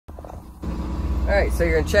Alright, so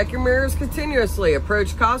you're going to check your mirrors continuously.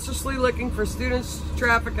 Approach cautiously looking for students,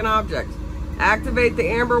 traffic, and objects. Activate the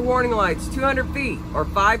amber warning lights 200 feet or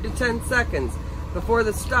 5 to 10 seconds before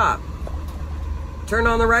the stop. Turn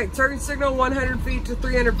on the right turn signal 100 feet to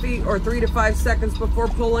 300 feet or 3 to 5 seconds before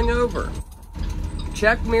pulling over.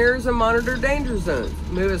 Check mirrors and monitor danger zones.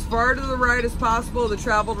 Move as far to the right as possible of the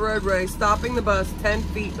traveled roadway, stopping the bus 10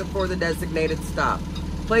 feet before the designated stop.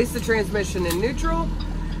 Place the transmission in neutral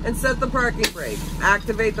and set the parking brake.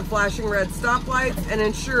 Activate the flashing red stoplights and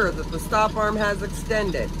ensure that the stop arm has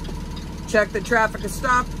extended. Check that traffic is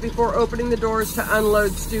stopped before opening the doors to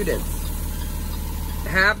unload students.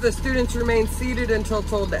 Have the students remain seated until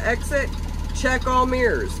told to exit. Check all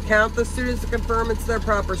mirrors. Count the students to confirm it's their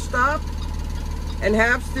proper stop. And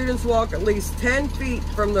have students walk at least 10 feet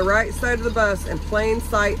from the right side of the bus in plain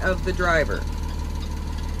sight of the driver.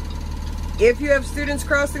 If you have students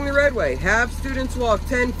crossing the roadway, have students walk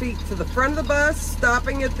 10 feet to the front of the bus,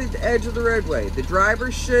 stopping at the edge of the roadway. The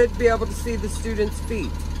driver should be able to see the students' feet.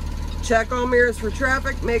 Check all mirrors for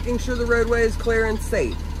traffic, making sure the roadway is clear and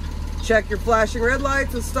safe. Check your flashing red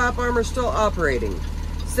lights and stop arm are still operating.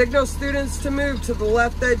 Signal students to move to the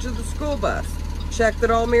left edge of the school bus. Check that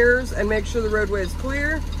all mirrors and make sure the roadway is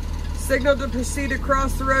clear. Signal to proceed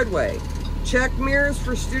across the roadway. Check mirrors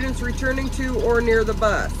for students returning to or near the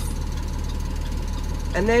bus.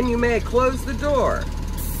 And then you may close the door.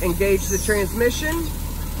 Engage the transmission.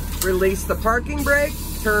 Release the parking brake.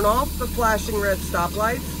 Turn off the flashing red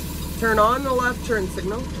stoplights. Turn on the left turn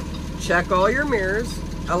signal. Check all your mirrors.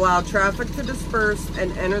 Allow traffic to disperse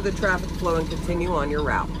and enter the traffic flow and continue on your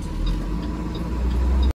route.